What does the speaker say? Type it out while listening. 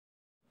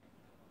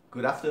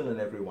Good afternoon,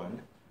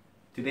 everyone.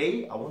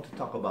 Today, I want to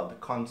talk about the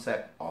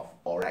concept of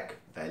ORAC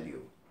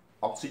value,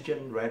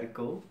 oxygen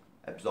radical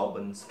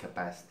absorbance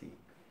capacity.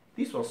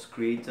 This was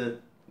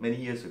created many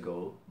years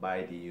ago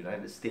by the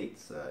United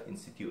States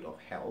Institute of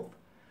Health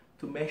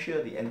to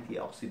measure the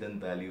antioxidant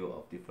value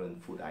of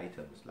different food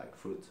items like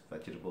fruits,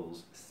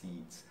 vegetables,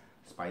 seeds,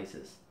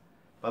 spices.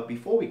 But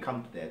before we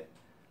come to that,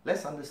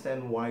 let's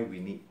understand why we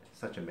need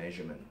such a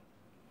measurement.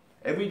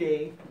 Every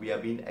day, we are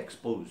being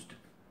exposed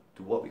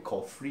to what we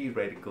call free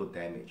radical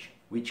damage,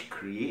 which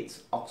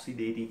creates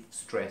oxidative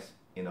stress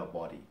in our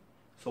body.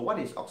 So what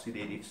is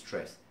oxidative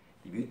stress?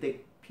 If you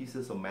take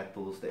pieces of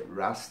metals that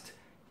rust,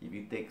 if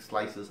you take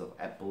slices of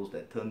apples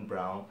that turn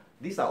brown,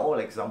 these are all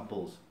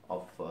examples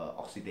of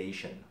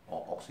oxidation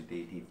or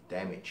oxidative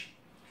damage.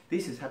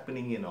 This is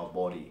happening in our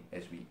body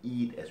as we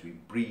eat, as we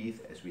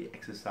breathe, as we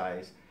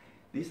exercise.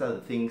 These are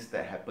the things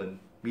that happen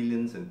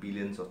millions and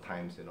billions of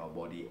times in our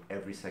body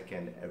every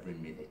second, every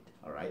minute,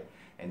 all right?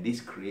 And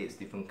this creates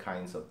different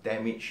kinds of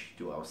damage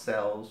to our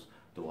cells,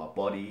 to our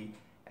body,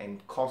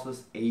 and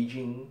causes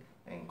aging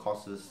and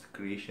causes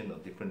creation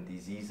of different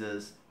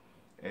diseases.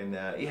 And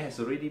it has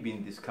already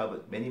been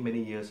discovered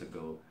many years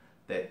ago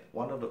that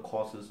one of the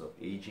causes of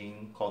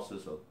aging,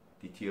 causes of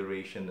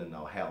deterioration in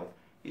our health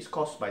is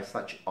caused by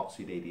such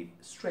oxidative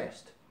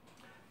stress.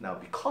 Now,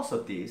 because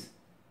of this,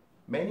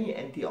 many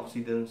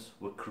antioxidants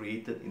were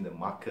created in the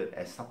market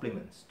as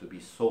supplements to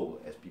be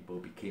sold as people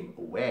became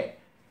aware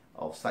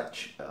of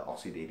such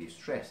oxidative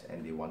stress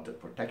and they wanted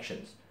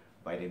protections.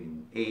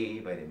 Vitamin A,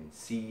 vitamin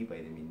C,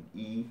 vitamin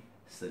E,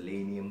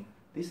 selenium.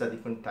 These are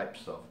different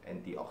types of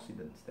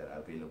antioxidants that are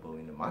available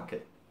in the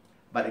market.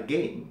 But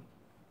again,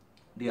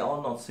 they are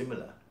all not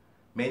similar.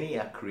 Many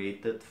are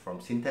created from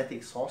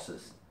synthetic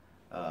sources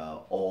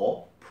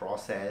or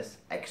processed,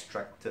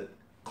 extracted,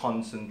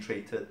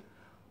 concentrated.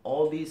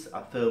 All these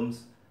are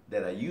terms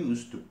that are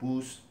used to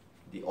boost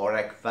the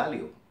ORAC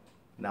value.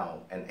 Now,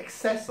 an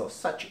excess of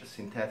such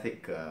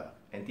synthetic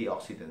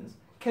antioxidants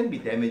can be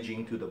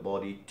damaging to the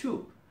body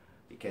too.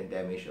 It can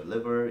damage your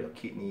liver, your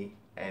kidney,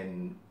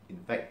 and in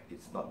fact,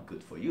 it's not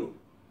good for you.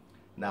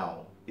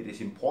 Now, it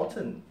is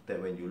important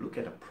that when you look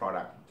at a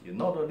product, you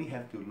not only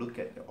have to look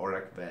at the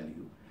ORAC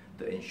value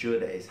to ensure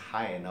that it's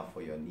high enough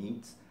for your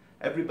needs.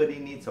 Everybody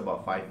needs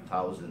about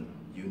 5,000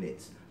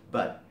 units,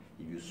 but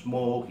if you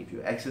smoke, if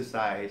you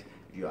exercise,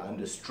 if you're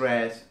under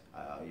stress,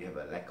 you have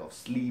a lack of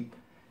sleep,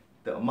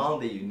 the amount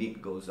that you need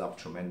goes up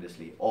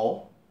tremendously.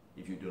 Or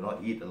if you do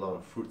not eat a lot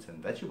of fruits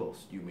and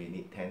vegetables, you may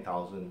need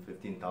 10,000,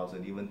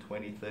 15,000, even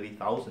 20,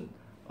 30,000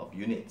 of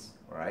units,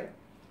 all right?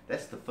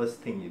 That's the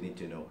first thing you need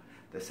to know.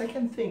 The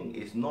second thing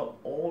is not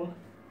all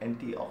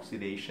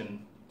antioxidation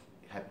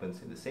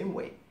happens in the same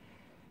way.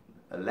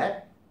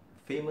 A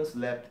famous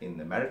lab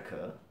in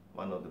America,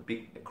 one of the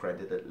big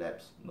accredited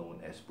labs known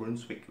as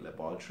Brunswick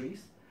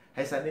Laboratories,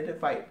 has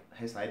identified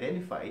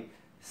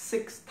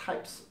 6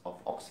 types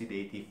of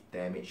oxidative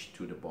damage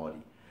to the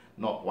body.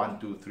 Not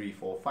 1, 2, 3,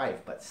 4,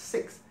 5, but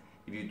 6.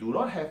 If you do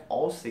not have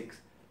all 6,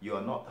 you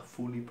are not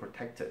fully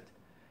protected.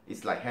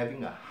 It's like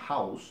having a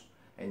house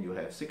and you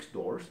have 6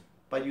 doors,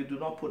 but you do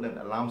not put an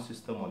alarm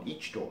system on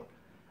each door.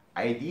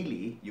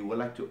 Ideally, you would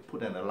like to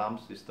put an alarm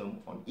system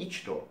on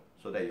each door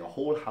so that your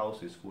whole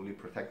house is fully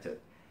protected.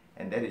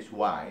 And that is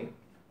why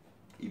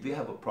if you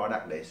have a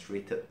product that is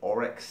rated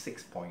ORAC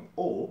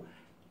 6.0,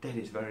 that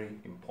is very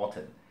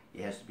important.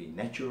 It has to be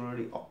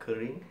naturally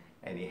occurring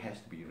and it has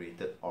to be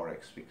rated ORAC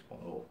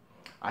 6.0.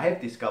 I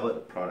have discovered a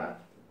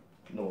product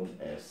known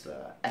as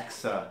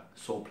Axxa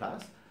Soul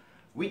Plus,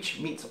 which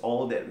meets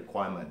all that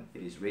requirement.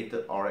 It is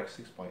rated ORAC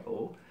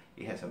 6.0.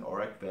 It has an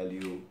ORAC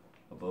value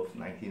above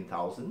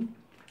 19,000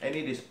 and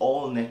it is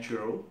all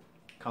natural,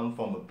 come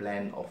from a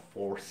blend of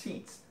 4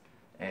 seeds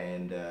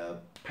and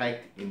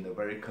packed in a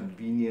very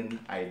convenient,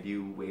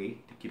 ideal way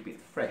to keep it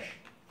fresh.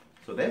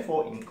 So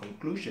therefore, in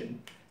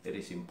conclusion, it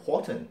is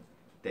important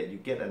that you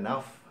get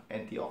enough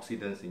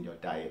antioxidants in your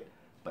diet.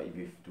 But if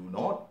you do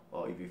not,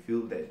 or if you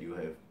feel that you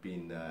have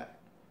been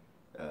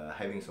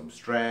having some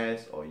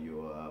stress, or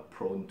you are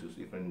prone to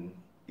different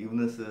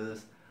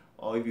illnesses,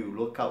 or if you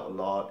work out a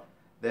lot,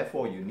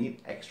 therefore you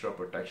need extra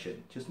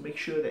protection. Just make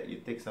sure that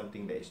you take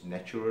something that is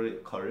naturally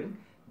occurring,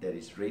 that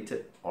is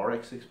rated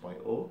ORAC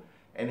 6.0,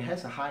 and it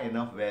has a high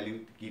enough value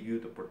to give you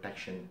the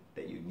protection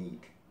that you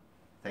need.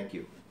 Thank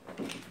you.